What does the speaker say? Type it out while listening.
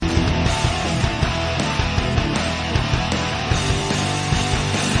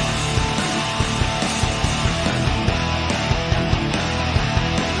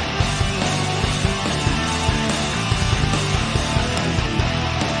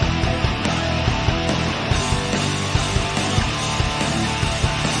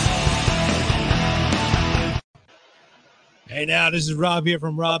Hey, now this is Rob here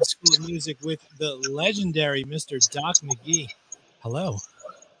from Rob's School of Music with the legendary Mr. Doc McGhee. Hello.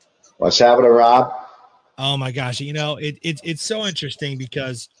 What's happening, Rob? Oh my gosh, it's so interesting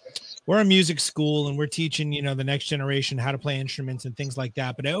because we're a music school and we're teaching, the next generation how to play instruments and things like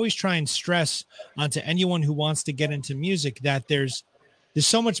that. But I always try and stress onto anyone who wants to get into music that there's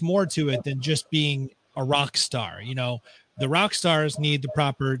so much more to it than just being a rock star. The rock stars need the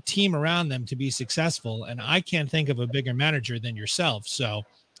proper team around them to be successful. And I can't think of a bigger manager than yourself. So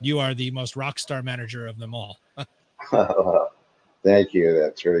you are the most rock star manager of them all. Thank you.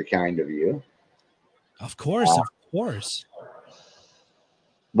 That's really kind of you. Of course, of course.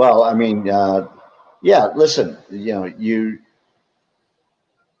 Well, I mean, yeah. Listen,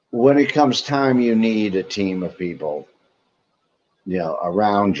 when it comes time, you need a team of people,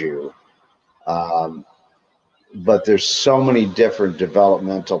 around you. Um, but there's so many different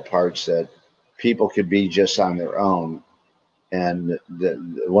developmental parts that people could be just on their own. And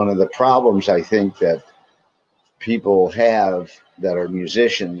one of the problems I think that people have that are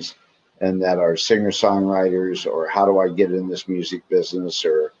musicians and that are singer songwriters, or how do I get in this music business,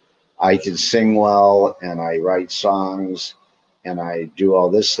 or I can sing well and I write songs and I do all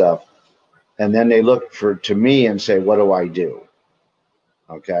this stuff. And then they look to me and say, what do I do?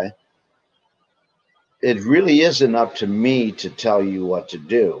 Okay. It really isn't up to me to tell you what to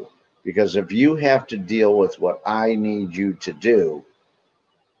do, because if you have to deal with what I need you to do,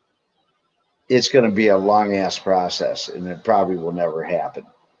 it's going to be a long ass process and it probably will never happen.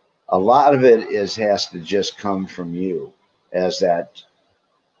 A lot of it has to just come from you as that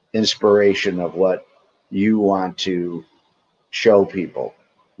inspiration of what you want to show people,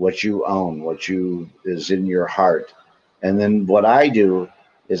 what you own, what you is in your heart. And then what I do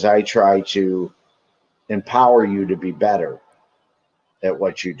is I try to empower you to be better at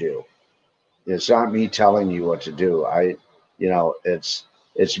what you do. It's not me telling you what to do.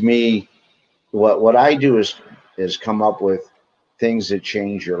 It's me. What I do is come up with things that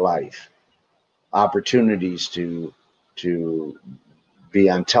change your life, opportunities to be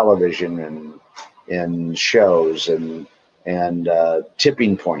on television and in shows and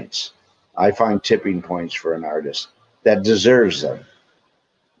tipping points. I find tipping points for an artist that deserves them.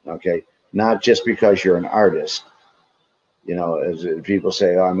 Okay, not just because you're an artist. As people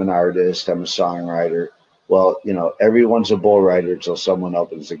say, oh, I'm an artist, I'm a songwriter. Well, everyone's a bull rider until someone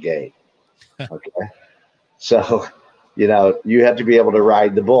opens the gate. Okay, so you have to be able to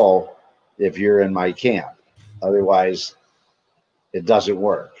ride the bull if you're in my camp. Otherwise, it doesn't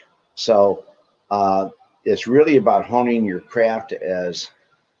work. So it's really about honing your craft as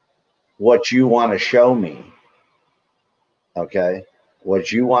what you want to show me. Okay.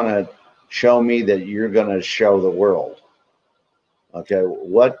 What you want to show me that you're going to show the world. Okay.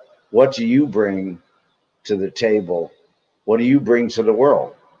 What do you bring to the table? What do you bring to the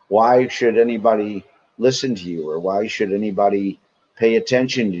world? Why should anybody listen to you, or why should anybody pay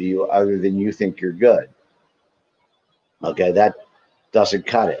attention to you other than you think you're good? Okay. That doesn't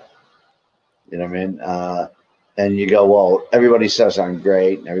cut it. You know what I mean? And you go, well, everybody says I'm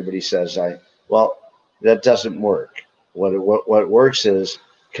great, and everybody says well, that doesn't work. What works is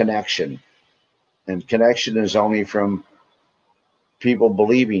connection, and connection is only from people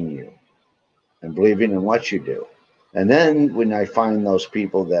believing you and believing in what you do. And then when I find those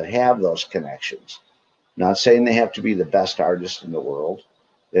people that have those connections, not saying they have to be the best artist in the world,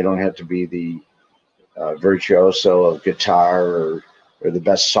 they don't have to be the virtuoso of guitar, or the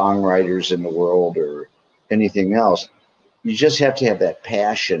best songwriters in the world, or anything else. You just have to have that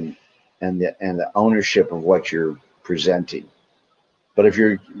passion and the ownership of what you're presenting. But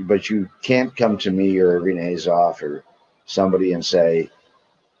you can't come to me or Renee Zoff or somebody and say,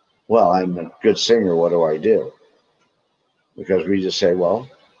 well, I'm a good singer, what do I do? Because we just say, well,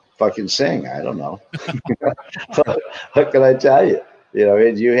 fucking sing. I don't know. What can I tell you?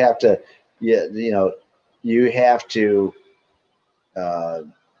 You have to, yeah, you have to, uh,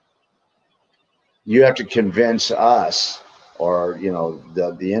 you have to convince us, or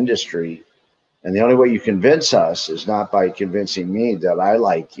the industry. And the only way you convince us is not by convincing me that I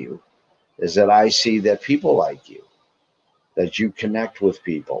like you, is that I see that people like you, that you connect with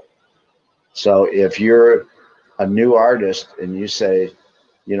people. So if you're a new artist and you say,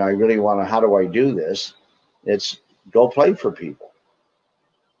 I really want to, how do I do this? It's go play for people.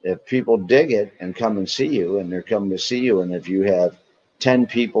 If people dig it and come and see you, and they're coming to see you, and if you have 10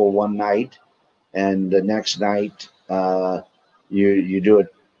 people one night, and the next night you do it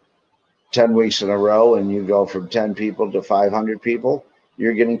 10 weeks in a row, and you go from 10 people to 500 people,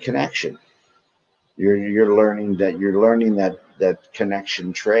 you're getting connection. You're learning that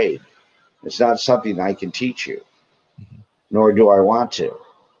connection trade. It's not something I can teach you. nor do I want to,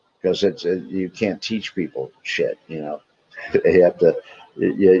 because you can't teach people shit. You have to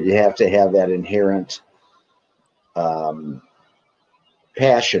you have to have that inherent um,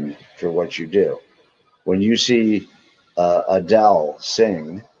 passion for what you do. When you see Adele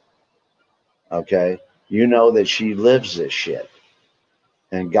sing, okay, you know that she lives this shit,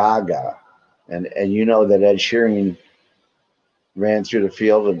 and Gaga, and you know that Ed Sheeran ran through the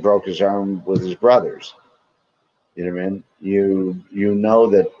field and broke his arm with his brothers. You know what I mean? You know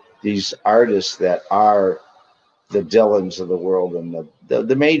that these artists that are the Dylans of the world and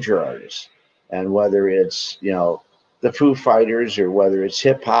the major artists, and whether it's the Foo Fighters or whether it's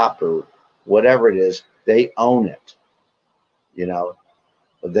hip hop or whatever it is, they own it. You know,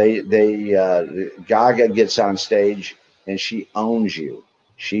 they Gaga gets on stage and she owns you.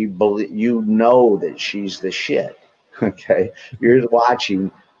 You know that she's the shit. Okay, you're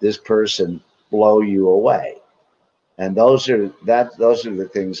watching this person blow you away, and those are the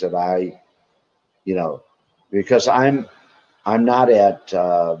things that you know, because I'm not at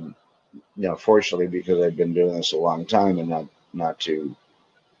fortunately, because I've been doing this a long time and not to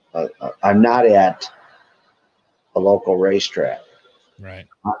I'm not at a local racetrack. Right.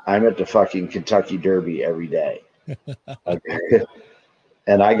 I'm at the fucking Kentucky Derby every day. Okay.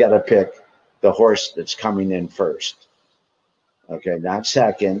 And I got to pick the horse that's coming in first. Okay, not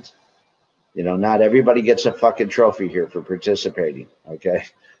second. Not everybody gets a fucking trophy here for participating. Okay,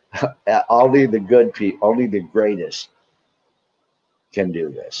 only the good people, only the greatest can do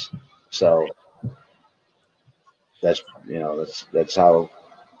this. So that's how,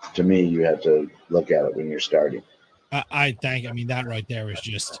 to me, you have to look at it when you're starting. I mean, that right there was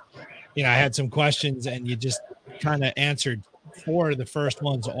just, I had some questions and you just kind of answered four of the first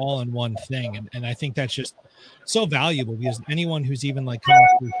ones all in one thing. And I think that's just so valuable, because anyone who's even like coming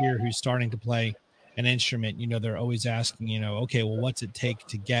through here, who's starting to play an instrument, they're always asking, okay, well, what's it take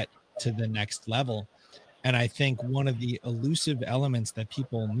to get to the next level? And I think one of the elusive elements that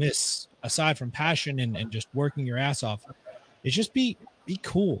people miss, aside from passion and just working your ass off, is just be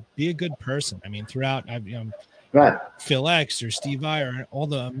cool, be a good person. I mean, throughout, Right. Phil X or Steve Vai or all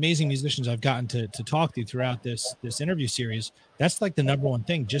the amazing musicians I've gotten to talk to throughout this interview series, that's like the number one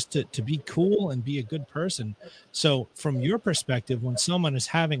thing, just to be cool and be a good person. So from your perspective, when someone is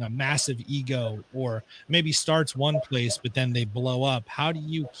having a massive ego or maybe starts one place but then they blow up, how do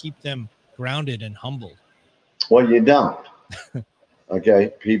you keep them grounded and humbled? Well, you don't.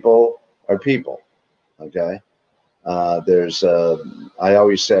 Okay, people are people. Okay, there's I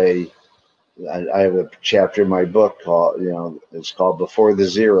always say, I have a chapter in my book called, it's called Before the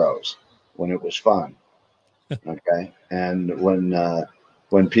Zeros, when it was fun. Okay, and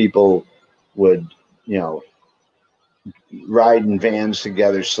when people would, you know ride in vans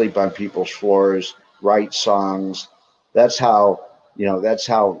together, sleep on people's floors, write songs. That's how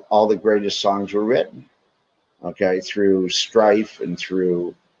all the greatest songs were written. Okay, through strife and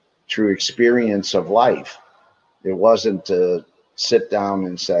through experience of life. It wasn't to sit down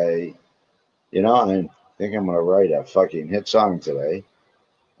and say, I think I'm going to write a fucking hit song today.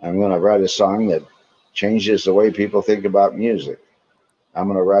 I'm going to write a song that changes the way people think about music. I'm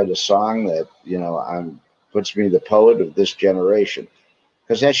going to write a song that, puts me the poet of this generation.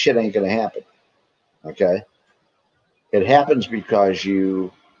 Because that shit ain't going to happen. Okay. It happens because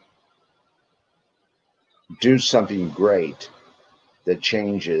you do something great that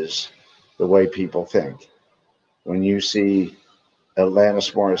changes the way people think. When you see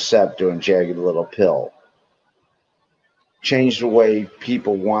Alanis Morissette doing Jagged Little Pill, changed the way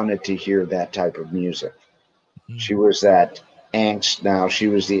people wanted to hear that type of music. Mm-hmm. She was that angst. Now she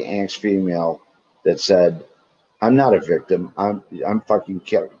was the angst female that said, "I'm not a victim. I'm fucking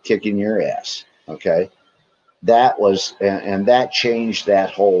kicking your ass." Okay, that was, and that changed that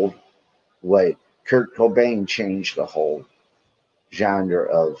whole way. Kurt Cobain changed the whole genre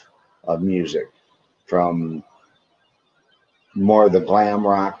of music, from more the glam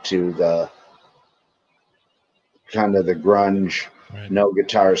rock to the kind of the grunge, Right. no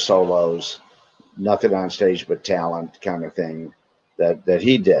guitar solos, nothing on stage but talent kind of thing that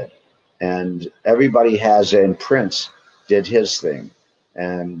he did. And everybody has, and Prince did his thing.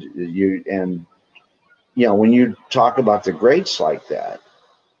 And when you talk about the greats like that,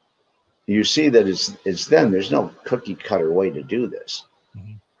 you see that it's them. There's no cookie cutter way to do this.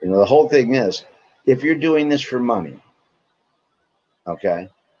 Mm-hmm. The whole thing is, if you're doing this for money, okay,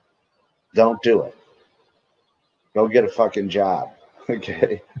 don't do it. Go get a fucking job,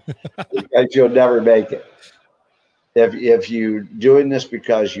 okay? Because you'll never make it. If you're doing this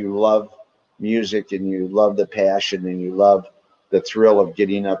because you love music and you love the passion and you love the thrill of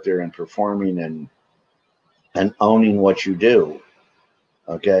getting up there and performing and and owning what you do.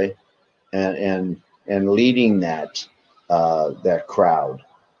 Okay. And leading that crowd,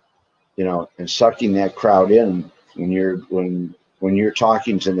 and sucking that crowd in when you're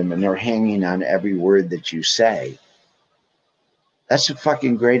talking to them and they're hanging on every word that you say. That's the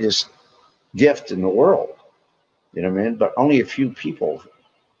fucking greatest gift in the world. You know what I mean? But only a few people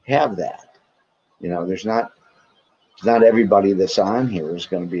have that. There's not everybody that's on here is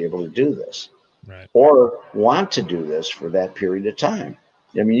going to be able to do this, Right. or want to do this for that period of time.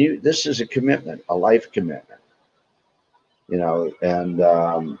 I mean, this is a commitment, a life commitment. And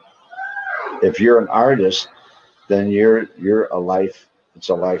if you're an artist, then you're a life. It's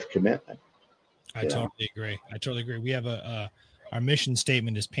a life commitment. I totally agree. I totally agree. We have our mission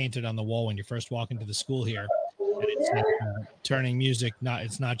statement is painted on the wall when you first walk into the school here, and it says turning music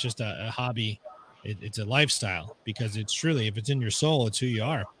it's not just a hobby, it's a lifestyle, because it's truly, if it's in your soul, it's who you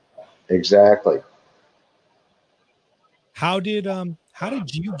are. Exactly. How did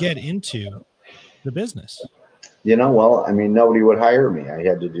you get into the business? Well, I mean, nobody would hire me. I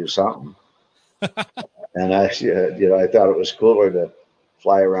had to do something, and I thought it was cooler to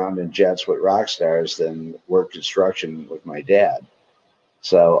fly around in jets with rock stars than work construction with my dad.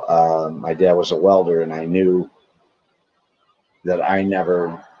 So my dad was a welder, and I knew that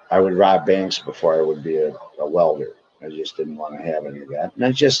I would rob banks before I would be a welder. I just didn't want to have any of that. And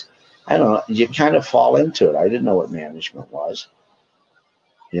I don't know, you kind of fall into it. I didn't know what management was.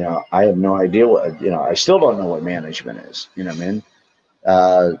 I have no idea I still don't know what management is. You know what I mean?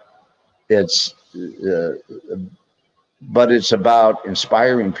 Uh, it's, but it's about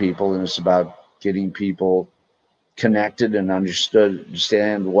inspiring people, and it's about getting people connected and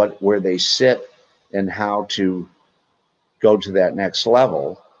understand where they sit and how to go to that next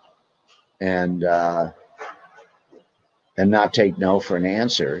level, and not take no for an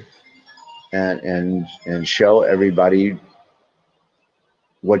answer, and show everybody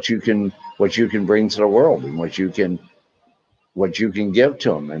what you can bring to the world, and what you can give to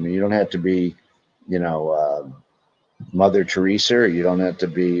them. I mean, you don't have to be, you know, Mother Teresa, or you don't have to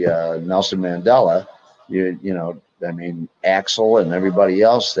be Nelson Mandela. I mean, Axel and everybody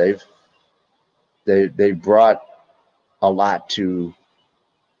else, they brought a lot to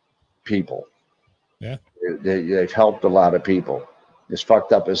people. Yeah. They've helped a lot of people. As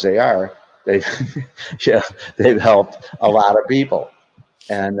fucked up as they are, they've yeah, they've helped a lot of people,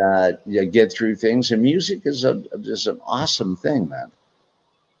 and you get through things. And music is an awesome thing, man.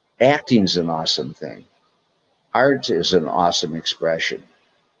 Acting's an awesome thing. Art is an awesome expression.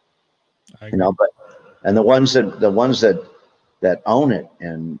 I agree. But and the ones that own it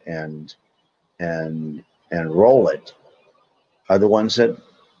and roll it are the ones that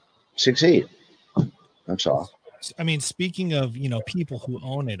succeed. That's all. I mean, speaking of, people who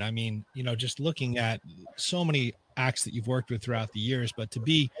own it, I mean, just looking at so many acts that you've worked with throughout the years, but to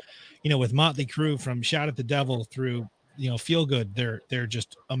be, with Motley Crue, from Shout at the Devil through, Feel Good, they're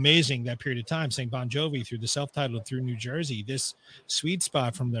just amazing that period of time. St. Bon Jovi through the self-titled, through New Jersey, this sweet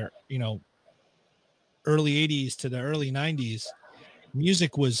spot from their, early 80s to the early 90s.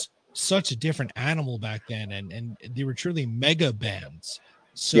 Music was such a different animal back then, and they were truly mega bands.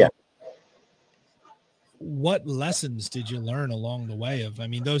 Yeah. So what lessons did you learn along the way I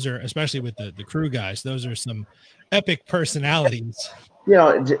mean, those are, especially with the crew guys, those are some epic personalities.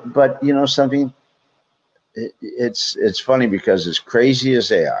 But something. It's funny because as crazy as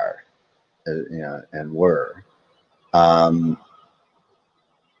they are, and were, um,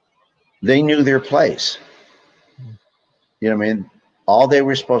 they knew their place. You know what I mean? All they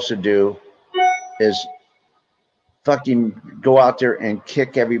were supposed to do is fucking go out there and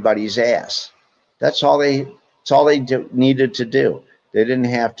kick everybody's ass. That's all they. That's all they needed to do. They didn't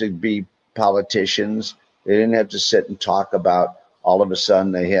have to be politicians. They didn't have to sit and talk about. All of a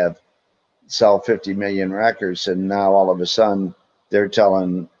sudden, they have sell 50 million records, and now all of a sudden they're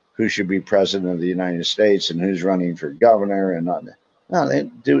telling who should be president of the United States and who's running for governor. And not. No, they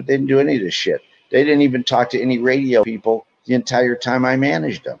didn't do any of this shit. They didn't even talk to any radio people the entire time I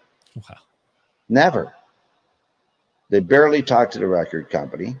managed them. Wow. Never. They barely talked to the record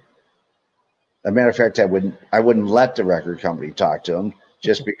company. As a matter of fact, I wouldn't let the record company talk to them,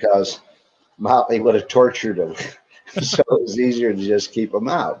 just because Motley would have tortured them. So it was easier to just keep them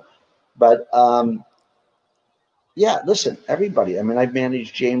out. But yeah, listen, everybody. I mean, I've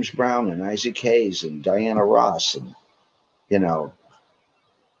managed James Brown and Isaac Hayes and Diana Ross and, you know,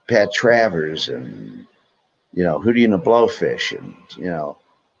 Pat Travers and, Hootie and the Blowfish and,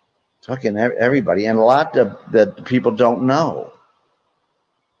 fucking everybody. And a lot that people don't know.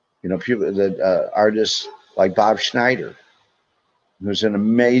 People that artists like Bob Schneider, who's an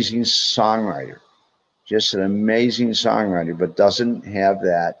amazing songwriter, just an amazing songwriter, but doesn't have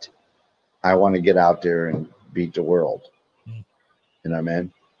that. I want to get out there and beat the world. Mm. You know what I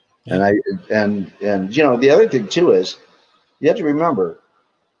mean? Yeah. And you know, the other thing too is you have to remember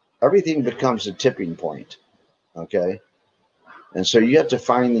everything becomes a tipping point. Okay. And so you have to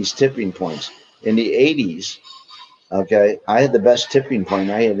find these tipping points. In the 80s, okay, I had the best tipping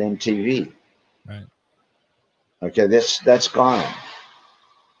point. I had MTV. Right. Okay, that's gone.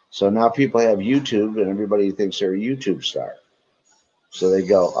 So now people have YouTube and everybody thinks they're a YouTube star. So they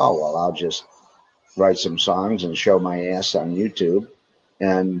go, oh, well, I'll just write some songs and show my ass on YouTube.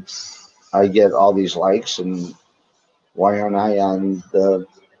 And I get all these likes. And why aren't I on the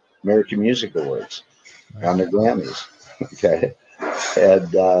American Music Awards, Right. on the Grammys? Okay.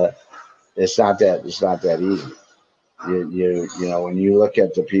 And it's not that easy. You know, when you look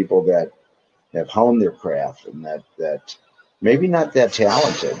at the people that have honed their craft and that maybe not that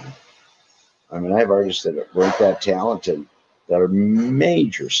talented. I mean, I have artists that weren't that talented that are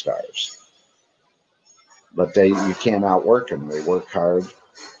major stars, but you can't outwork them. They work hard.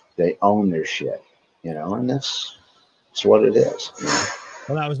 They own their shit, you know, and that's what it is. You know?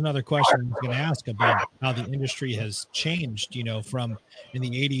 Well, that was another question I was going to ask about how the industry has changed, from in the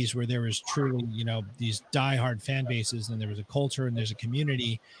 80s where there was truly, these diehard fan bases and there was a culture and there's a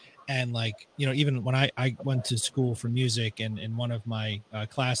community. And like, even when I went to school for music and one of my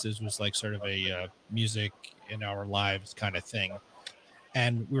classes was like sort of a music in our lives kind of thing.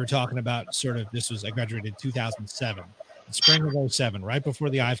 And we were talking about I graduated in 2007, the spring of '07, right before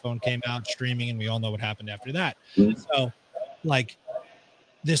the iPhone came out, streaming, and we all know what happened after that. So, like,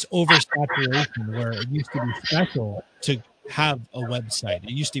 this oversaturation where it used to be special to have a website. It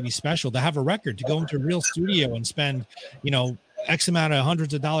used to be special to have a record, to go into a real studio and spend, X amount of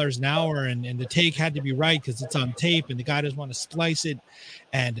hundreds of dollars an hour. And the take had to be right because it's on tape and the guy doesn't want to splice it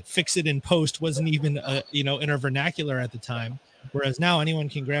and fix it in post wasn't even, in our vernacular at the time. Whereas now anyone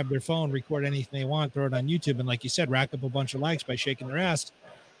can grab their phone, record anything they want, throw it on YouTube. And like you said, rack up a bunch of likes by shaking their ass.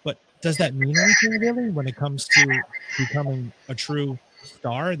 But does that mean anything really when it comes to becoming a true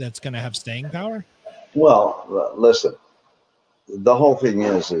star that's going to have staying power? Well, listen, the whole thing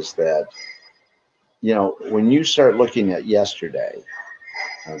is that, you know, when you start looking at yesterday,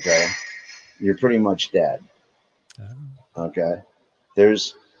 okay, you're pretty much dead. Okay.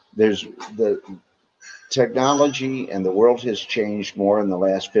 There's, there's the technology and the world has changed more in the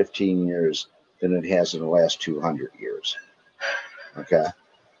last 15 years than it has in the last 200 years. Okay.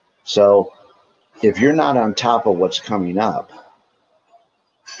 So if you're not on top of what's coming up,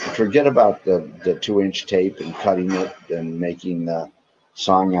 forget about the 2-inch tape and cutting it and making the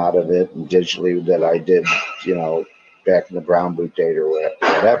song out of it and digitally that I did, you know, back in the brown boot date or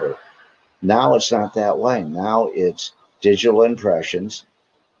whatever. Now it's not that way. Now it's digital impressions.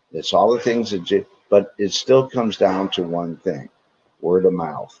 It's all the things but it still comes down to one thing: word of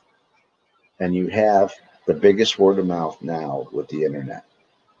mouth. And you have the biggest word of mouth now with the internet.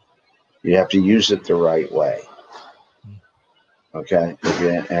 You have to use it the right way. Okay.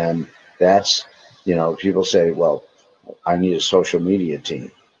 And that's, you know, people say, well, I need a social media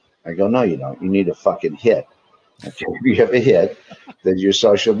team. I go, no, you don't. You need a fucking hit. Okay. If you have a hit, then your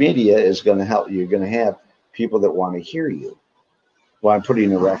social media is going to help. You're going to have people that want to hear you. Well, I'm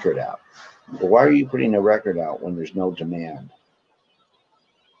putting a record out. Well, why are you putting a record out when there's no demand?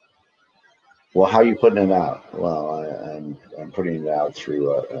 Well, how are you putting it out? Well, I'm putting it out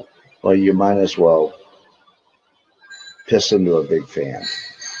through, well, you might as well piss into a big fan.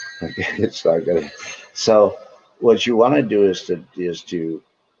 Okay. It's not going to. So what you want to do is to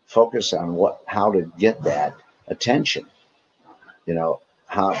focus on how to get that attention. You know,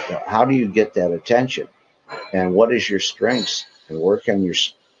 how do you get that attention? And what is your strengths? And work on your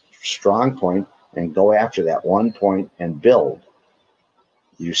strong point and go after that one point and build.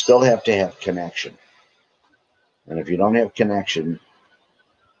 You still have to have connection. And if you don't have connection,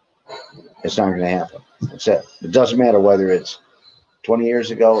 it's not going to happen. That's it. It doesn't matter whether it's 20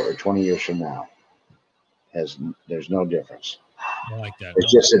 years ago or 20 years from now. There's no difference. I like that.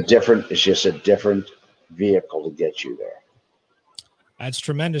 It's just a different vehicle to get you there. That's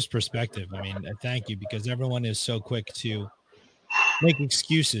tremendous perspective. I mean, thank you, because everyone is so quick to make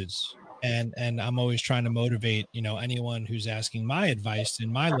excuses. And I'm always trying to motivate, anyone who's asking my advice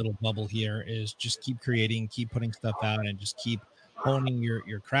in my little bubble here is just keep creating, keep putting stuff out, and just keep honing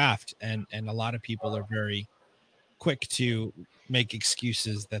your craft. And a lot of people are very quick to make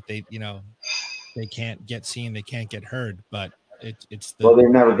excuses that they can't get seen, they can't get heard, but it's Well, the they're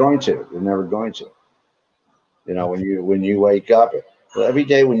never going to. They're never going to. You know, when you wake up, well, every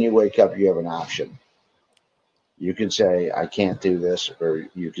day when you wake up, you have an option. You can say, I can't do this, or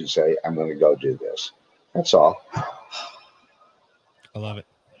you can say, I'm going to go do this. That's all. I love it.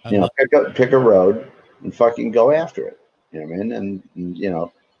 I You know, love pick a road and fucking go after it. You know what I mean? And you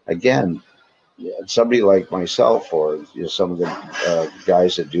know, again, yeah, somebody like myself or some of the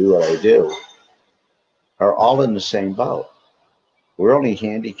guys that do what I do are all in the same boat. We're only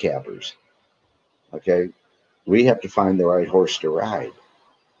handicappers. Okay, we have to find the right horse to ride.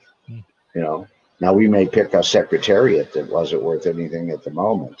 it. You know, now we may pick a secretariat that wasn't worth anything at the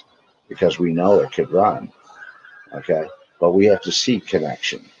moment because we know it could run. Okay, but we have to see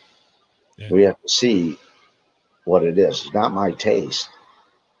connection. Yeah. We have to see what it is. It's not my taste.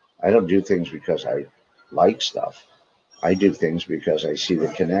 I don't do things because I like stuff. I do things because I see the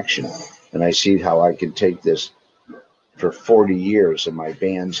connection and I see how I can take this for 40 years and my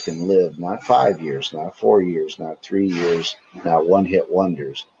bands can live not 5 years, not 4 years, not 3 years, not one hit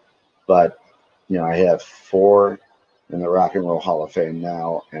wonders. But, you know, I have four in the Rock and Roll Hall of Fame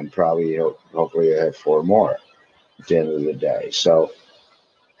now and probably hopefully I have four more at the end of the day. So,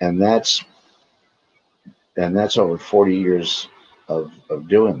 and that's, and that's over 40 years of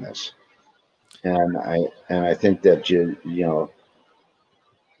doing this. And I think that you know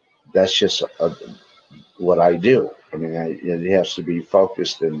that's just what I do. I mean, it has to be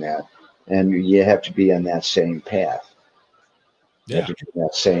focused in that, and you have to be on that same path. You have Yeah. to be on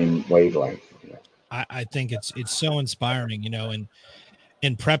that same wavelength. You know? I think it's so inspiring, and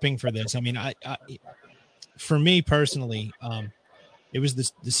in prepping for this. I mean, I for me personally, it was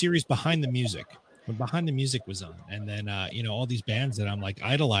the series Behind the Music, when Behind the Music was on, and then all these bands that I'm like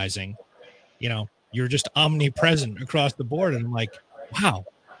idolizing, you're just omnipresent across the board, and I'm like, wow,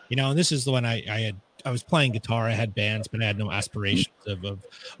 and this is the one I was playing guitar, I had bands, but I had no aspirations of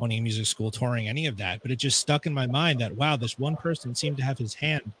owning a music school, touring, any of that. But it just stuck in my mind that, wow, this one person seemed to have his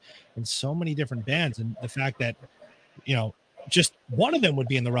hand in so many different bands, and the fact that you know just one of them would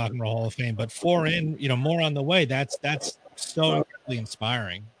be in the Rock and Roll Hall of Fame, but four in, more on the way. That's so incredibly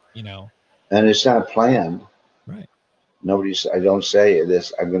inspiring. And it's not planned. Right. Nobody's. I don't say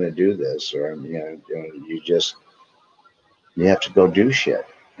this. I'm going to do this, or you just you have to go do shit.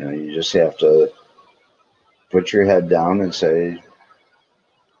 You know, you just have to put your head down and say,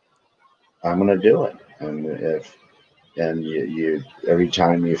 I'm going to do it. And you every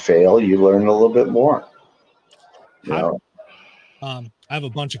time you fail, you learn a little bit more. You How do know, I have a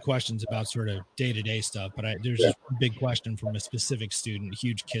bunch of questions about sort of day-to-day stuff, but there's yeah. just one big question from a specific student, a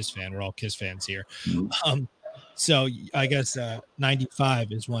huge Kiss fan. We're all Kiss fans here. Um, so I guess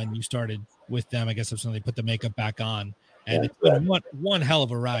 95 is when you started with them. I guess that's when they put the makeup back on. And Yeah, it's been one hell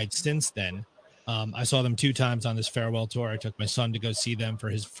of a ride since then. I saw them 2 times on this farewell tour. I took my son to go see them for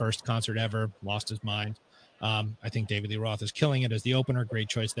his first concert ever, lost his mind. I think David Lee Roth is killing it as the opener. Great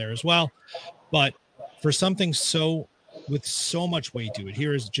choice there as well. But for something so with so much weight to it,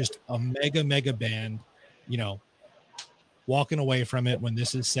 here is just a mega band, you know, walking away from it when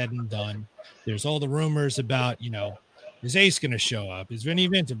this is said and done. There's all the rumors about, is Ace going to show up? Is Vinny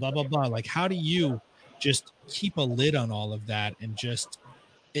Vincent? Blah, blah, blah. Like, how do you just keep a lid on all of that and just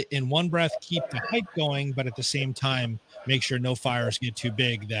in one breath keep the hype going, but at the same time make sure no fires get too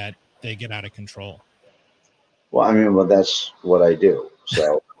big that they get out of control? well, I mean, well, that's what I do.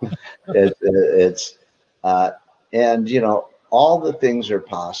 So it's uh, and all the things are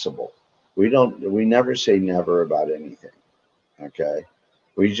possible. We never say never about anything. Okay,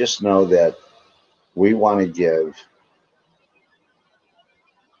 we just know that we want to give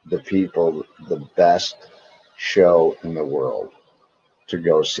the people the best show in the world to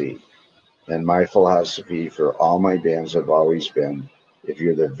go see. And my philosophy for all my bands have always been, if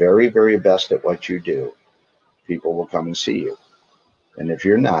you're the very, very best at what you do, people will come and see you. And if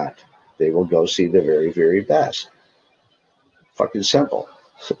you're not, they will go see the very, very best. Fucking simple.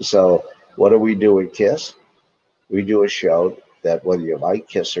 So, what do we do with Kiss? We do a show that whether you like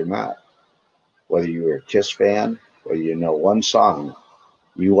Kiss or not, whether you're a Kiss fan, whether you know one song,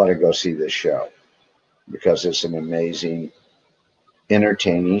 you want to go see this show because it's an amazing,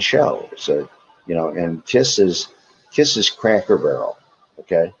 entertaining show. So, and Kiss is Cracker Barrel.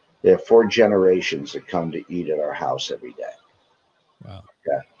 Okay, they have four generations that come to eat at our house every day. Wow.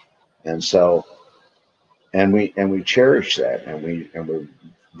 Okay, and so we cherish that, and we're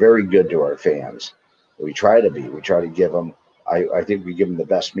very good to our fans. We try to be. We try to give them. I think we give them the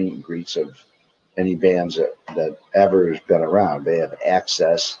best meet and greets of any bands that ever has been around. They have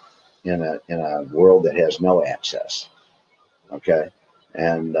access in a world that has no access. Okay,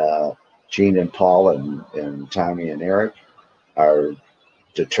 and Gene and Paul and Tommy and Eric are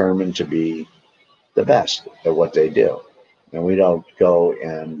determined to be the best at what they do. And we don't go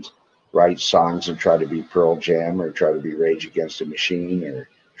and write songs and try to be Pearl Jam or try to be Rage Against the Machine or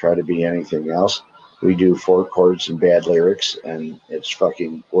try to be anything else. we do four chords and bad lyrics, and it's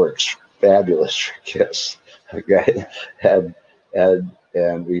fucking works fabulous for Kiss. Okay, and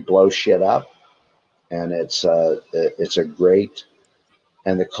and we blow shit up, and it's a great,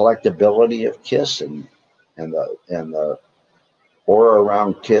 and the collectability of Kiss and the aura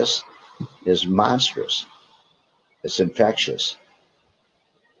around Kiss is monstrous. It's infectious.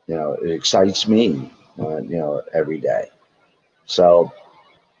 It excites me. Every day. So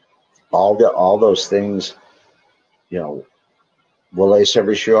all those things. You know, will Ace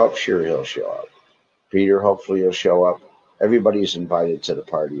ever show up? Sure, he'll show up. Peter, hopefully, he'll show up. Everybody's invited to the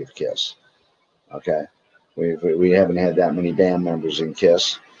party of Kiss. Okay, we haven't had that many band members in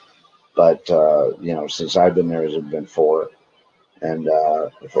Kiss, but since I've been there, there's been four, and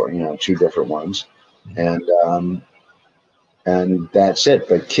four, two different ones, and that's it.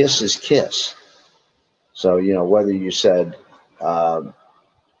 But Kiss is Kiss. So whether you said, oh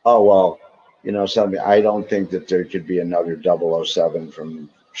well, something, I don't think that there could be another 007 from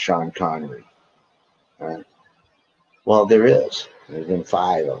Sean Connery. Right? Well, there is. There's been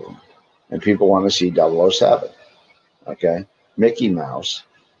five of them, and people want to see 007. Okay, Mickey Mouse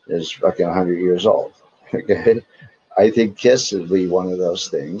is fucking 100 years old. Okay, I think Kiss would be one of those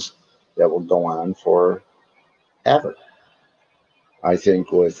things that will go on forever. I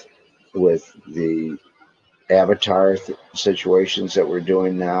think with the avatar situations that we're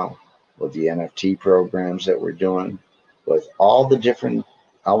doing now, with the NFT programs that we're doing, with all the different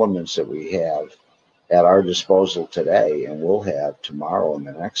elements that we have at our disposal today and we'll have tomorrow and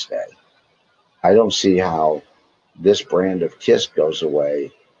the next day, I don't see how this brand of Kiss goes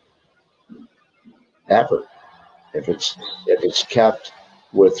away ever if it's kept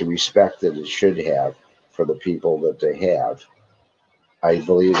with the respect that it should have for the people that they have. I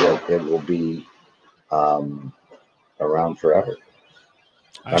believe that it will be um, around forever.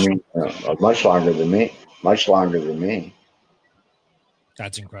 I mean, much longer than me. Much longer than me.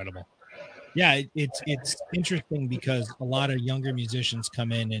 That's incredible. Yeah, it's interesting because a lot of younger musicians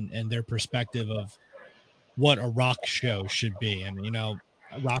come in and their perspective of what a rock show should be. And a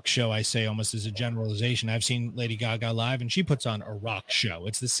rock show, I say almost as a generalization. I've seen Lady Gaga live and she puts on a rock show.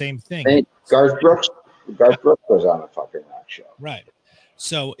 It's the same thing. Hey, Garth Brooks was on a fucking rock show. Right.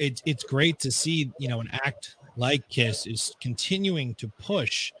 So it's great to see, an act like Kiss is continuing to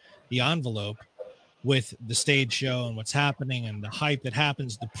push the envelope with the stage show and what's happening and the hype that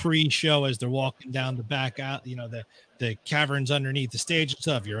happens, the pre-show as they're walking down the back out, the caverns underneath the stage and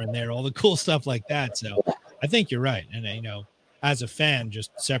stuff. You're in there, all the cool stuff like that. So I think you're right. And as a fan,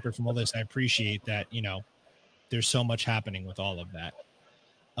 just separate from all this, I appreciate that, there's so much happening with all of that.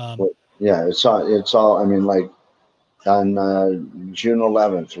 Yeah, it's all. I mean, like on June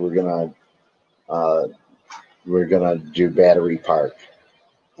 11th, we're gonna do Battery Park.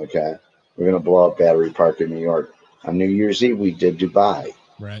 Okay, we're gonna blow up Battery Park in New York. On New Year's Eve, we did Dubai.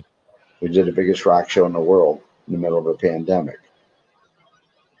 Right. We did the biggest rock show in the world in the middle of a pandemic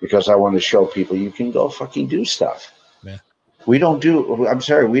because I want to show people you can go fucking do stuff. Yeah. We don't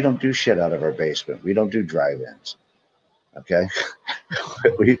do shit out of our basement. We don't do drive-ins. Okay.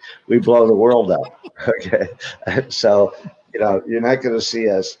 we blow the world up. Okay. So, you're not going to see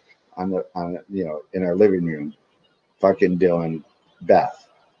us in our living room fucking doing Beth.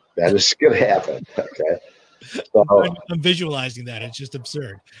 That is going to happen. Okay. So, I'm visualizing that. It's just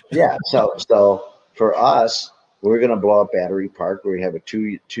absurd. Yeah. So for us, we're going to blow up Battery Park. We have a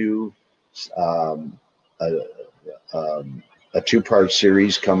two-part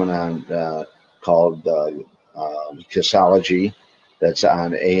series coming on called Kissology. That's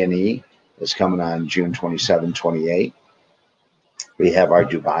on A&E. It's coming on June 27, 28. We have our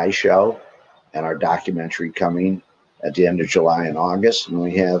Dubai show and our documentary coming at the end of July and August. And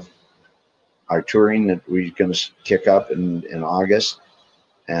we have our touring that we're going to kick up in August.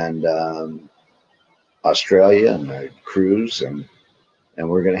 And Australia and a cruise. And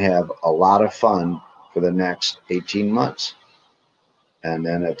we're going to have a lot of fun for the next 18 months. And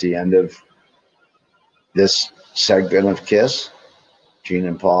then at the end of this segment of Kiss, Gene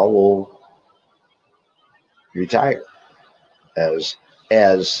and Paul will retire as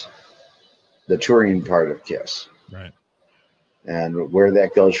the touring part of Kiss. Right. And where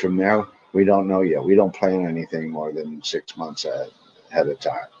that goes from there, we don't know yet. We don't plan anything more than 6 months ahead of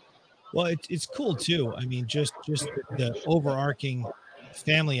time. Well, it's cool too. I mean, just the overarching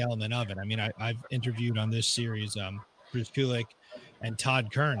family element of it. I mean, I've interviewed on this series Bruce Kulick and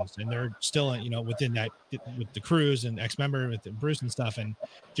Todd Kearns, and they're still within that with the cruise and ex-member with Bruce and stuff, and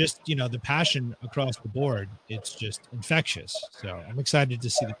just the passion across the board. It's just infectious. So I'm excited to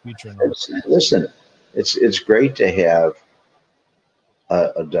see the future. Listen, it's great to have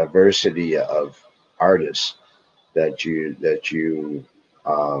a diversity of artists that you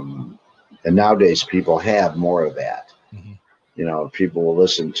and nowadays people have more of that. Mhm. You know, people will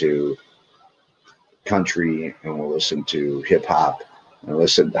listen to country and will listen to hip hop and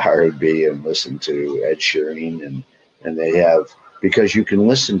listen to R&B and listen to Ed Sheeran and they have, because you can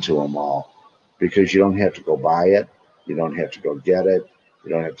listen to them all, because you don't have to go buy it, you don't have to go get it, you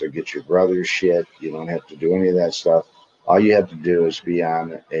don't have to get your brother's shit, you don't have to do any of that stuff. All you have to do is be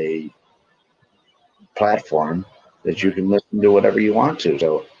on a platform that you Right. can listen to whatever you want to.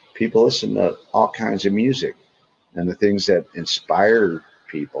 So people listen to all kinds of music, and the things that inspire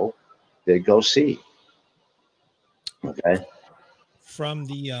people, they go see. Okay. From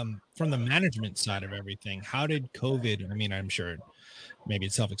the management side of everything, how did COVID, I mean, I'm sure maybe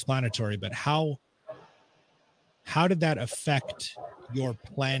it's self-explanatory, but how did that affect your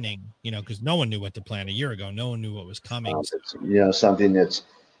planning? You know, because no one knew what to plan a year ago. No one knew what was coming. It's, something that's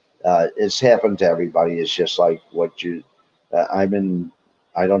it's happened to everybody. It's just like what you. I'm in.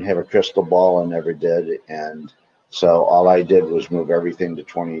 I don't have a crystal ball. I never did, and so all I did was move everything to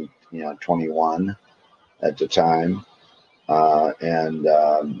 21 at the time, and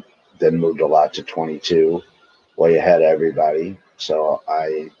then moved a lot to 22, way ahead of everybody. So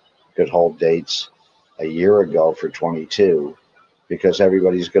I could hold dates a year ago for 22 because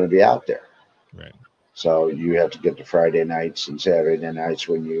everybody's going to be out there. Right. So you have to get to Friday nights and Saturday nights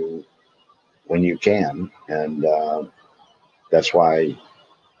when you can, and that's why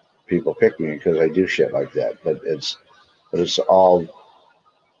people pick me because I do shit like that. But it's all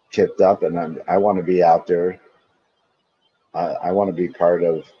kicked up, and I want to be out there. I want to be part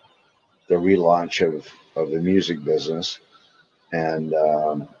of the relaunch of the music business, and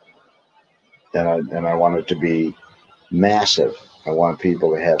and I want it to be massive. I want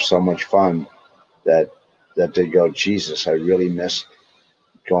people to have so much fun that they go, Jesus, I really miss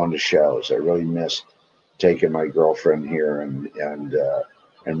going to shows. I really miss taking my girlfriend here and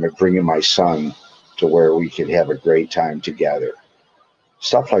bringing my son to where we could have a great time together.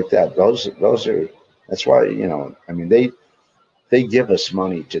 Stuff like that. Those are that's why I mean they give us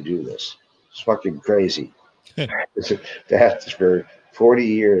money to do this. It's fucking crazy. That's for 40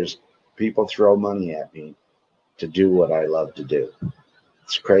 years. People throw money at me to do what I love to do.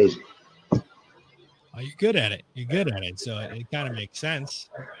 It's crazy. Oh, you're good at it. You're good at it. So it kind of makes sense.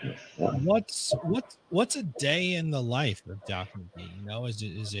 Yeah. What's a day in the life of Doc McGhee? You know, is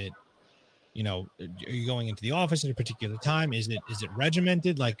it are you going into the office at a particular time? Is it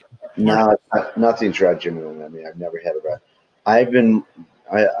regimented? Like part No, nothing's regimented. I mean, I've never had a. I've been.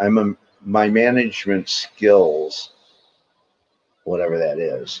 I'm a. My management skills, whatever that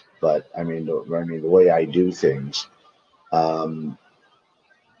is, but I mean the way I do things, um,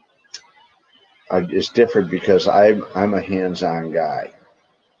 it's different because I'm a hands-on guy.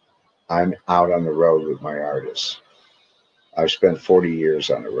 I'm out on the road with my artists. I've spent 40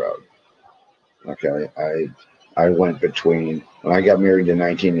 years on the road. Okay, I went between when I got married in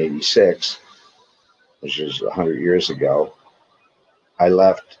 1986, which is 100 years ago. I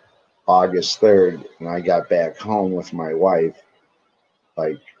left August 3rd, and I got back home with my wife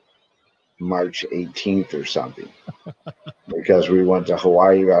like March 18th or something because we went to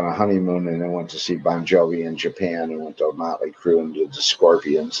Hawaii on a honeymoon and then went to see Bon Jovi in Japan and went to Motley Crue and did the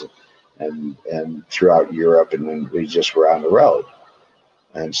Scorpions and throughout Europe, and then we just were on the road.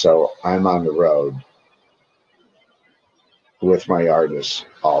 And so I'm on the road with my artists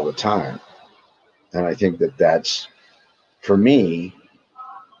all the time. And I think that that's, for me,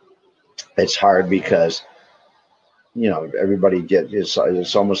 it's hard because everybody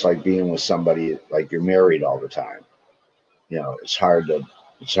it's almost like being with somebody like you're married all the time. It's hard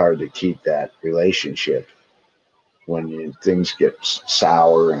to keep that relationship when things get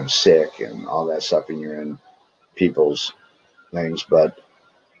sour and sick and all that stuff and you're in people's things. But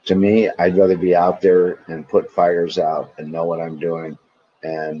to me, I'd rather be out there and put fires out and know what I'm doing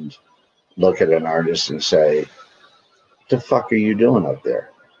and look at an artist and say, what the fuck are you doing up there?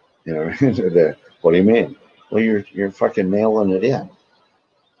 What do you mean? Well, you're fucking mailing it in.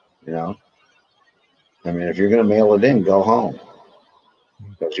 You know, I mean, if you're going to mail it in, go home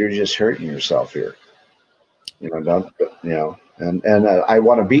because you're just hurting yourself here. Don't and I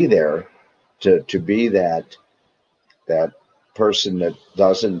want to be there to be that person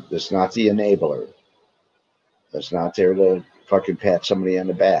that's not the enabler, that's not there to fucking pat somebody on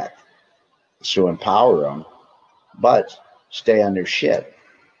the back, it's to empower them, but stay on their shit.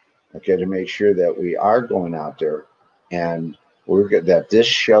 Okay, to make sure that we are going out there and we're good, that this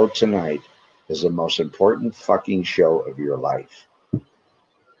show tonight is the most important fucking show of your life.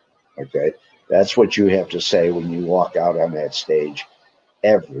 Okay, that's what you have to say when you walk out on that stage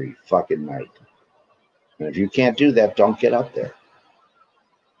every fucking night. And if you can't do that, don't get up there.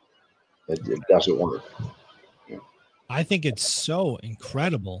 It doesn't work. I think it's so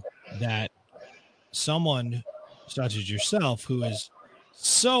incredible that someone such as yourself, who is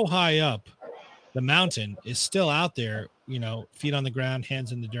so high up the mountain, is still out there, feet on the ground,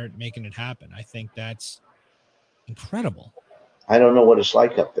 hands in the dirt, making it happen. I think that's incredible. I don't know what it's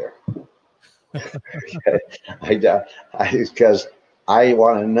like up there. Because I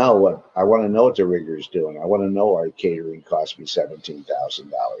want to know what the rigger is doing. I want to know why catering cost me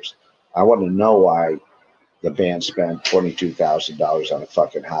 $17,000. I want to know why the band spent $22,000 on a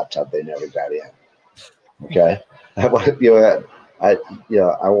fucking hot tub they never got in. Okay, I want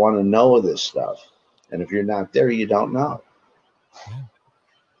I want to know this stuff, and if you're not there, you don't know.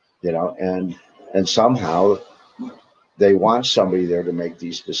 Yeah. And somehow they want somebody there to make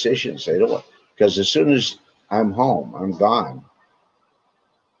these decisions. They don't, because as soon as I'm home, I'm gone.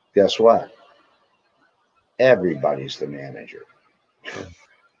 Guess what? Everybody's the manager.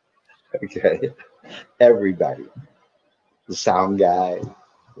 Okay, everybody. The sound guy,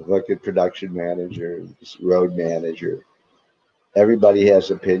 the fucking production manager, road manager. Everybody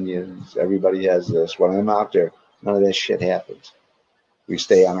has opinions. Everybody has this. When I'm out there, none of that shit happens. We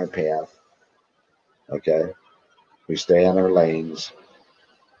stay on our path. Okay, we stay on our lanes,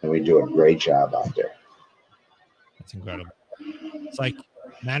 and we do a great job out there. That's incredible. It's like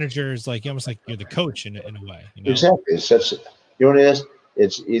managers, like almost like you're the coach in a way, Exactly. It's such. You know what it is?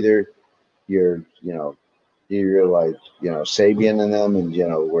 It's either you're like Sabian and them, and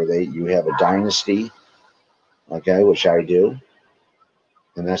where you have a dynasty, okay, which I do,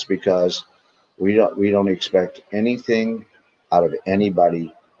 and that's because we don't expect anything out of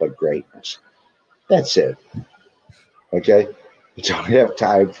anybody but greatness. That's it. Okay, we don't have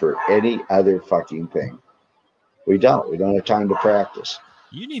time for any other fucking thing. We don't. We don't have time to practice.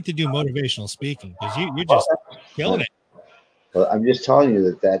 You need to do motivational speaking because you're just killing it. Well, I'm just telling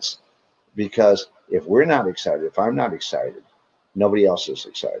you that's because if we're not excited, if I'm not excited, nobody else is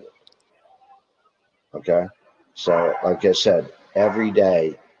excited. Okay. So, like I said, every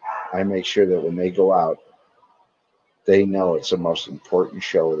day I make sure that when they go out, they know it's the most important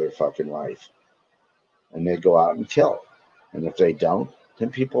show of their fucking life. And they go out and kill it. And if they don't, then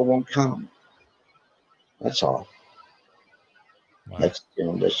people won't come. That's all. Wow.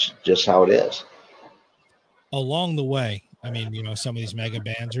 That's just how it is. Along the way, I mean, some of these mega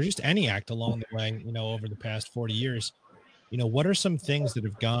bands or just any act along the way, over the past 40 years, what are some things that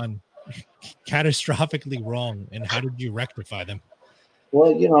have gone catastrophically wrong and how did you rectify them?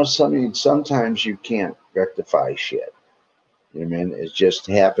 Well, sometimes you can't rectify shit. You know what I mean? It just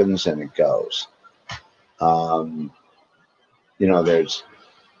happens and it goes. There's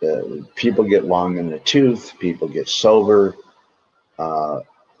people get long in the tooth, people get sober,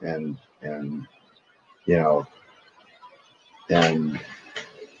 and you know, and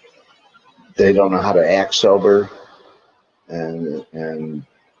they don't know how to act sober, and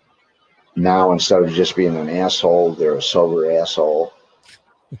now instead of just being an asshole, they're a sober asshole,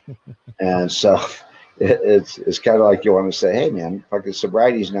 and so it's kind of like you want to say, hey man, fucking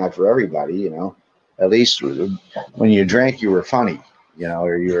sobriety's not for everybody, At least when you drank, you were funny,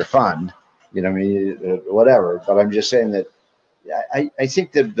 or you were fun, I mean, whatever. But I'm just saying that I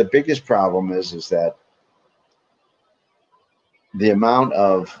think that the biggest problem is that the amount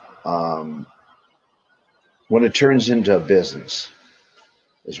of when it turns into a business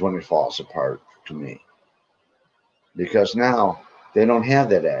is when it falls apart to me, because now they don't have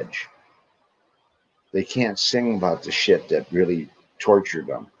that edge. They can't sing about the shit that really tortured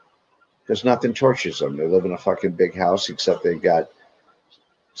them, because nothing tortures them. They live in a fucking big house, except they've got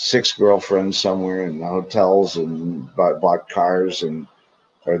 6 girlfriends somewhere in the hotels and bought cars,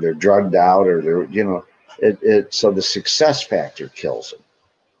 or they're drugged out, or so the success factor kills them.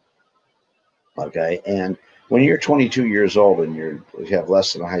 Okay. And when you're 22 years old and you have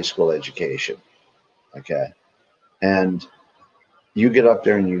less than a high school education, okay, and you get up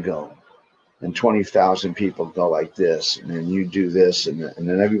there and you go, and 20,000 people go like this, and then you do this, and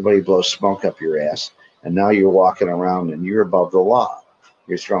then everybody blows smoke up your ass, and now you're walking around and you're above the law.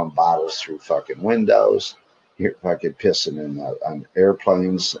 You're throwing bottles through fucking windows. You're fucking pissing on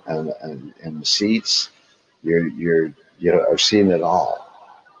airplanes and the seats. I've seen it all.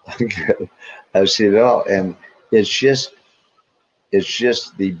 I've seen it all, and it's just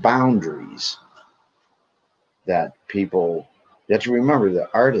the boundaries that people. You have to remember that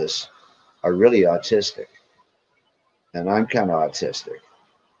artists are really autistic, and I'm kind of autistic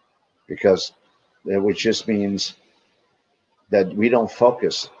because which just means that we don't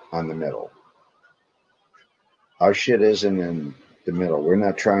focus on the middle. Our shit isn't in the middle. We're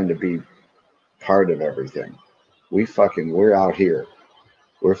not trying to be part of everything. We're out here.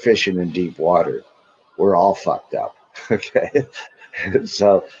 We're fishing in deep water. We're all fucked up. Okay.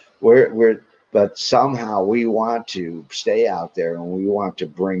 So but somehow we want to stay out there and we want to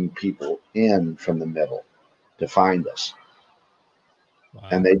bring people in from the middle to find us. Wow.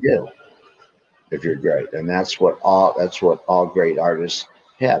 And they do if you're great. And that's what all great artists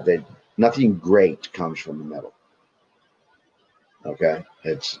have. Nothing great comes from the middle. Okay.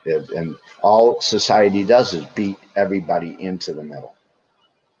 And all society does is beat everybody into the middle.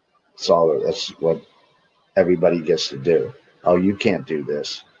 That's what everybody gets to do. Oh, you can't do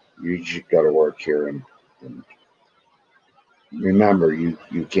this. You should go to work here and remember you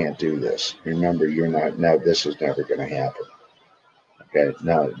can't do this. Remember you're not no this is never gonna happen. Okay,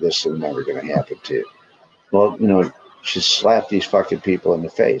 no, this is never gonna happen to you. Well, just slap these fucking people in the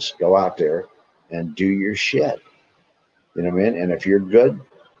face. Go out there and do your shit. You know what I mean? And if you're good,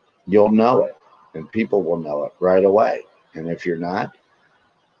 you'll know it. And people will know it right away. And if you're not,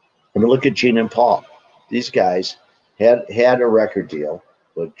 I mean look at Gene and Paul. These guys had a record deal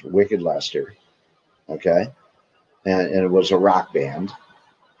with Wicked Lester, okay? And it was a rock band,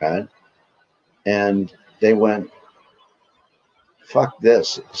 right? And they went, fuck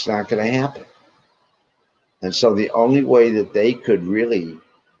this, it's not going to happen. And so the only way that they could really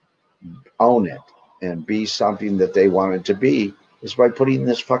own it and be something that they wanted to be is by putting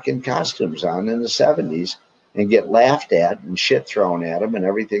this fucking costumes on in the 70s and get laughed at and shit thrown at them and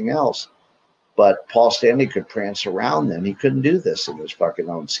everything else. But Paul Stanley could prance around then. He couldn't do this in his fucking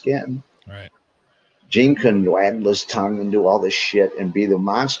own skin. Right. Gene couldn't waggle his tongue and do all this shit and be the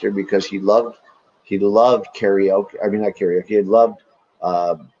monster because he loved karaoke. I mean, not karaoke. He loved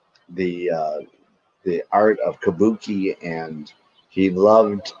uh, the uh, the art of kabuki, and he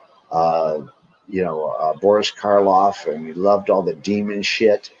loved Boris Karloff, and he loved all the demon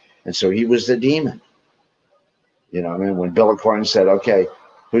shit. And so he was the demon. You know, I mean, when Bill Corn said, "Okay,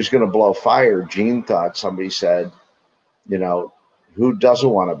 who's going to blow fire?" Gene thought somebody said, you know, who doesn't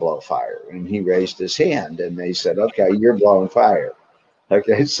want to blow fire? And he raised his hand, and they said, "Okay, you're blowing fire."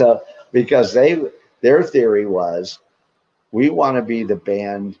 Okay, so because their theory was, we want to be the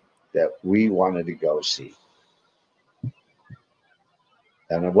band that we wanted to go see,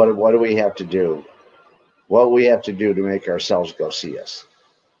 and what do we have to do? What we have to do to make ourselves go see us,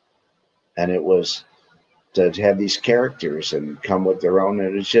 and it was to have these characters and come with their own.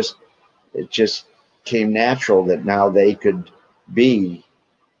 And it just came natural that now they could be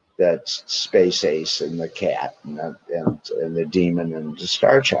that space ace and the cat and the demon and the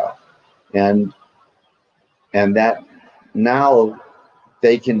star child, and that now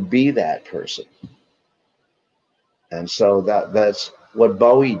they can be that person. And so that's what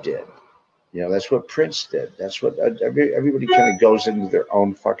Bowie did. That's what Prince did. That's what everybody kind of goes into their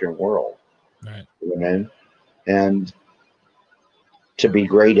own fucking world. Right. You know what I mean? And to be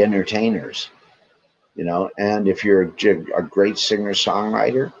great entertainers, and if you're a great singer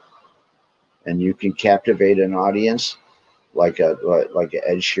songwriter and you can captivate an audience like Ed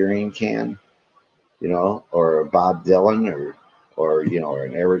Sheeran can, or Bob Dylan or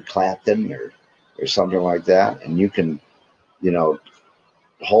an Eric Clapton or something like that, and you can,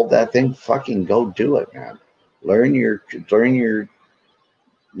 hold that thing, fucking go do it, man. Learn your, you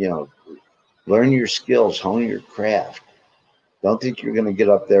know, learn your skills, hone your craft. Don't think you're going to get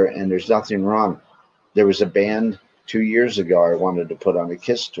up there and there's nothing wrong. There was a band 2 years ago I wanted to put on a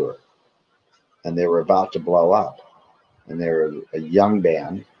Kiss tour, and they were about to blow up, and they were a young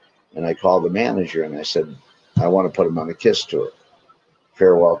band, and I called the manager and I said, I want to put them on a Kiss tour,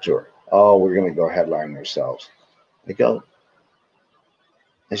 farewell tour. Oh, we're going to go headline ourselves. I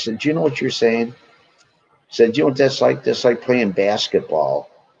said, do you know what you're saying? I said, do you know what that's like? That's like playing basketball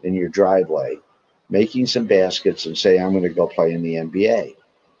in your driveway, making some baskets and say, I'm going to go play in the NBA.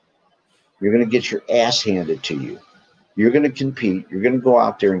 You're going to get your ass handed to you. You're going to compete. You're going to go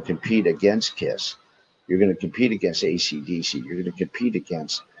out there and compete against Kiss. You're going to compete against AC/DC. You're going to compete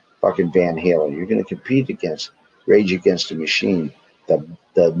against fucking Van Halen. You're going to compete against Rage Against the Machine,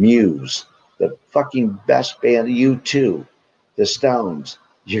 the Muse, the fucking best band, U2, the Stones.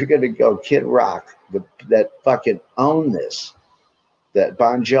 You're going to go Kid Rock, that fucking own this, that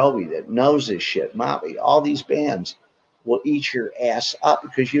Bon Jovi that knows this shit, Motley. All these bands will eat your ass up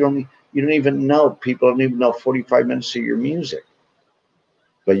because you don't even know. People don't even know 45 minutes of your music,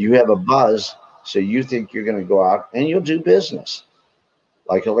 but you have a buzz, so you think you're going to go out and you'll do business,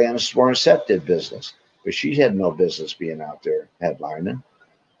 like Alanis Morissette did business, but she had no business being out there headlining.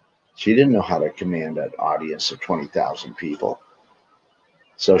 She didn't know how to command an audience of 20,000 people,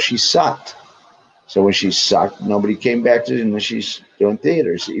 so she sucked. So when she sucked, nobody came back to, and she's doing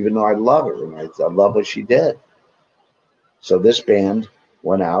theaters, even though I love her and I love what she did. So this band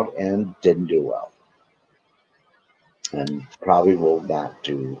went out and didn't do well, and probably will not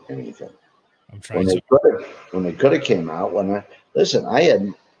do anything. I'm trying When so. they could have came out, listen, I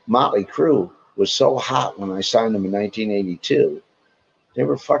had Motley Crue was so hot when I signed them in 1982. They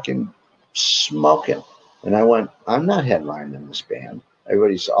were fucking smoking, and I went, I'm not headlining this band.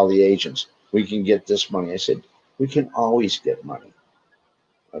 Everybody's all the agents. We can get this money. I said, we can always get money.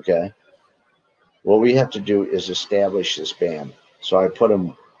 Okay. What we have to do is establish this band. So I put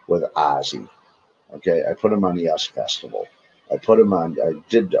them with Ozzy. Okay, I put him on the US Festival. I put him on. I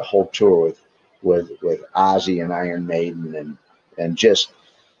did the whole tour with Ozzy and Iron Maiden, and just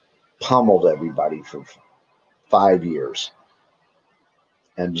pummeled everybody for 5 years,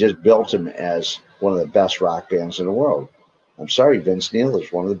 and just built him as one of the best rock bands in the world. I'm sorry, Vince Neil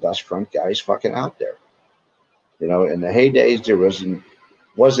is one of the best front guys fucking out there. You know, in the heydays, there wasn't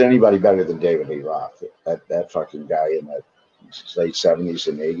anybody better than David Lee Roth. That fucking guy in the late '70s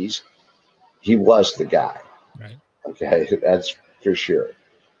and '80s, he was the guy. Right. Okay, that's for sure.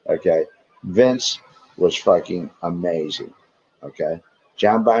 Okay, Vince was fucking amazing. Okay,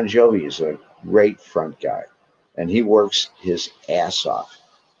 John Bon Jovi is a great front guy, and he works his ass off.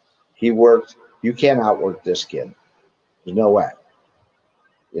 He worked. You can't outwork this kid. There's no way.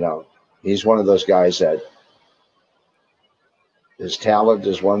 You know, he's one of those guys that his talent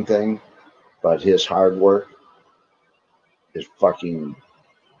is one thing, but his hard work is fucking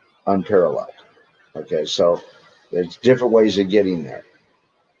unparalleled. Okay, so there's different ways of getting there,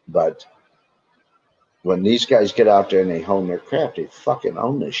 but when these guys get out there and they hone their craft, they fucking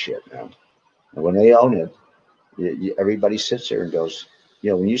own this shit, man. And when they own it, everybody sits there and goes, you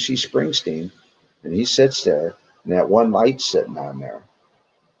know, when you see Springsteen and he sits there and that one light sitting on there,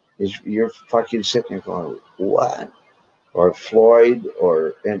 you're fucking sitting there going, what? Or Floyd,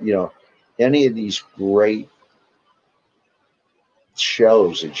 or, and you know, any of these great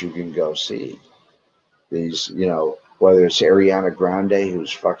shows that you can go see. These, you know, whether it's Ariana Grande,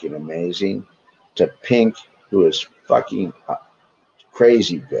 who's fucking amazing, to Pink, who is fucking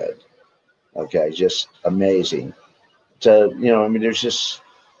crazy good. Okay, just amazing. To, you know, I mean, there's just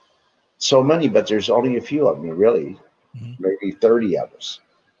so many, but there's only a few of them, really, Mm-hmm. maybe 30 of us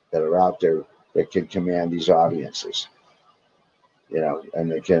that are out there that can command these audiences, you know, and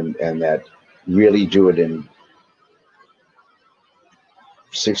they can, and that really do it in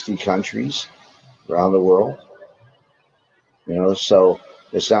 60 countries around the world, you know. So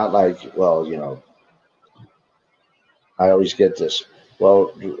it's not like, well, you know, I always get this.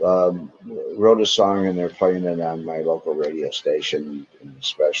 Well, wrote a song and they're playing it on my local radio station and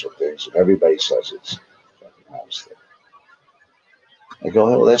special things, and everybody says it's fucking nice. I go,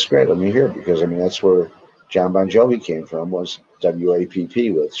 oh, well, that's great. Let me hear it, because I mean that's where John Bon Jovi came from, was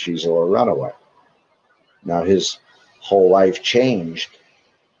WAPP with "She's a Little Runaway." Now his whole life changed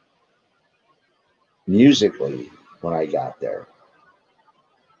musically when I got there.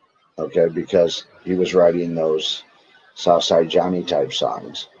 Okay, because he was writing those Southside Johnny type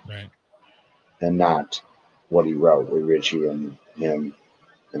songs, Right. and not what he wrote with Richie and him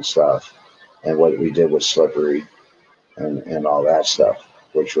and stuff, and what we did with Slippery and all that stuff,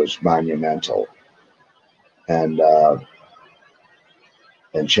 which was monumental, and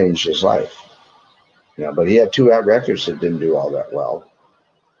and changed his life. You know, but he had two records that didn't do all that well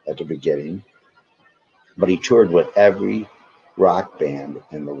at the beginning. But he toured with every rock band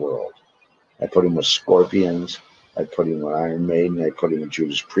in the world. I put him with Scorpions. I put him with Iron Maiden. I put him with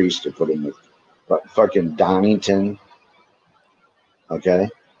Judas Priest. I put him with fucking Donington. Okay,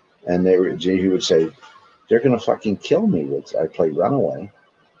 and he would say, "They're gonna fucking kill me with I play Runaway."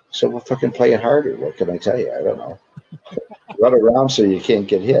 So we'll fucking play it harder. What can I tell you? I don't know. Run around so you can't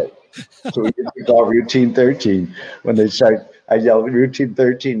get hit. So we used to call routine 13 when they start. I yell routine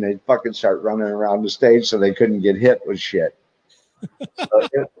 13. They fucking start running around the stage so they couldn't get hit with shit. So,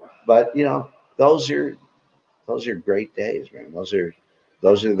 but you know, those are those are great days, man. Those are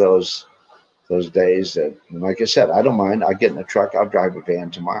those days that, and like I said, I don't mind. I get in a truck. I'll drive a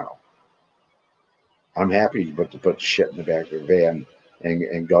van tomorrow. I'm happy to put the shit in the back of a van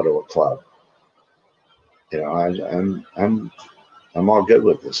and go to a club. You know, I'm all good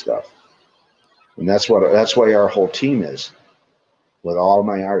with this stuff, and that's why our whole team is with all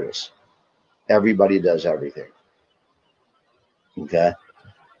my artists. Everybody does everything. Okay,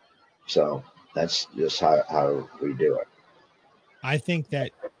 so that's just how we do it. I think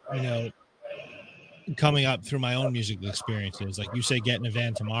that, coming up through my own musical experiences, like you say, get in a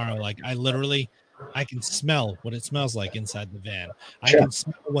van tomorrow. Like I literally, I can smell what it smells like inside the van. I Sure. can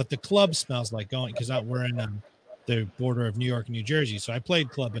smell what the club smells like going, because we're in the border of New York and New Jersey. So I played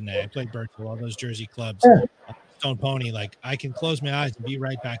Club Benet, I played Birchville, all those Jersey clubs, Yeah. Stone Pony. Like I can close my eyes and be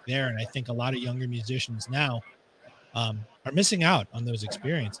right back there. And I think a lot of younger musicians now are missing out on those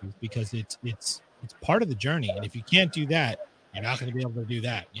experiences because it's part of the journey. And if you can't do that, you're not going to be able to do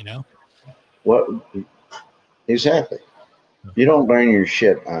that. You know? What exactly? You don't learn your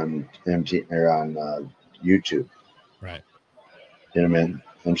shit on MT or on YouTube. Right. You know what I mean?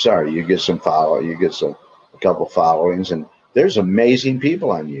 I'm sorry. You get some follow. You get a couple followings, and there's amazing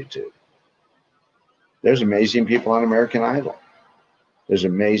people on YouTube. There's amazing people on American Idol. There's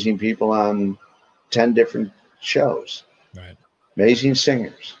amazing people on 10 different shows. Right. Amazing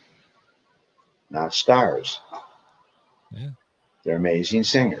singers, not stars. Yeah. They're amazing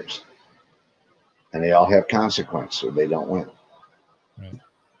singers, and they all have consequence, so they don't win. Right.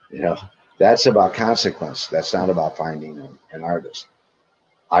 You know, that's about consequence. That's not about finding an artist.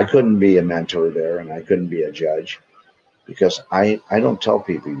 I couldn't be a mentor there, and I couldn't be a judge because I don't tell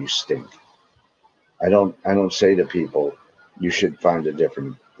people you stink. I don't say to people you should find a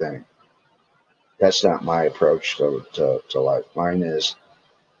different thing. That's not my approach to life. Mine is,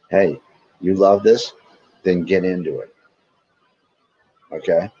 hey, you love this, then get into it.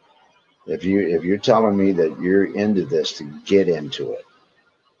 Okay? If you're telling me that you're into this, to get into it.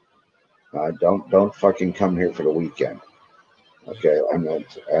 Don't fucking come here for the weekend. Okay,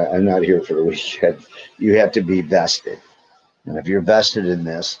 I'm not here for the weekend. You have to be vested, and if you're vested in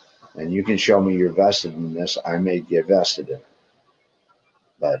this, and you can show me you're vested in this, I may get vested in it.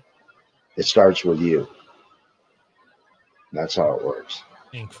 But it starts with you. That's how it works.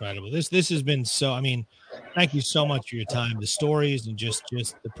 Incredible. This has been so, I mean, thank you so much for your time. The stories and just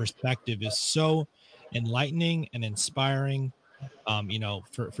the perspective is so enlightening and inspiring.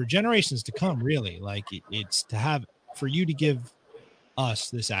 For generations to come, really. Like it's to have, for you to give us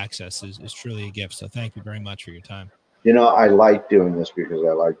this access is truly a gift. So thank you very much for your time. I like doing this because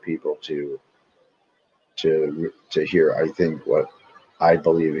I like people to hear. I think what I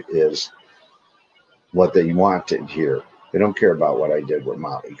believe is what they want to hear. They don't care about what I did with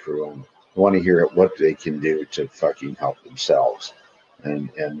Motley Crue, and want to hear what they can do to fucking help themselves,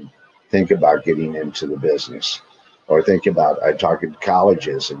 and think about getting into the business, or think about. I talk at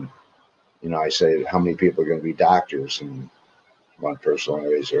colleges, and I say how many people are going to be doctors, and one person will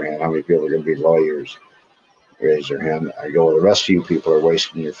raise their hand. How many people are going to be lawyers? Raise their hand. I go, well, the rest of you people are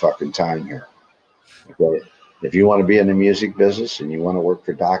wasting your fucking time here. Okay? If you want to be in the music business and you want to work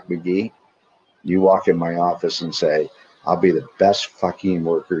for Doc McGhee, you walk in my office and say, I'll be the best fucking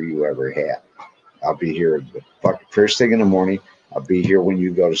worker you ever had. I'll be here the first thing in the morning. I'll be here when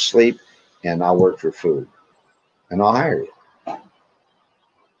you go to sleep, and I'll work for food. And I'll hire you.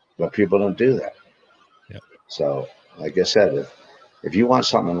 But people don't do that. Yep. So, like I said, if you want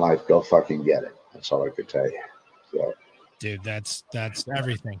something in life, go fucking get it. That's all I could tell you. So, Dude, that's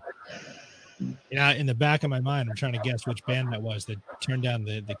everything. In the back of my mind, I'm trying to guess which band that was that turned down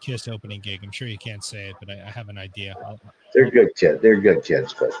the Kiss opening gig. I'm sure you can't say it, but I have an idea. they're good kids. They're good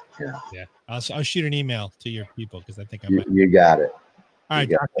kids, but yeah, I'll shoot an email to your people because I think I you, might. you got it. All right,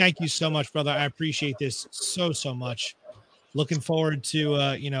 Doc, thank you so much, brother. I appreciate this so much. Looking forward to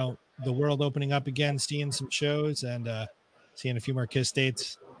the world opening up again, seeing some shows, and seeing a few more Kiss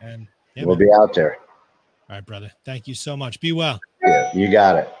dates. And yeah, We'll man. be out there. All right, brother. Thank you so much. Be well. Yeah, you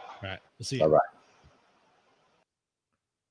got it. All right, we'll see you. Bye bye.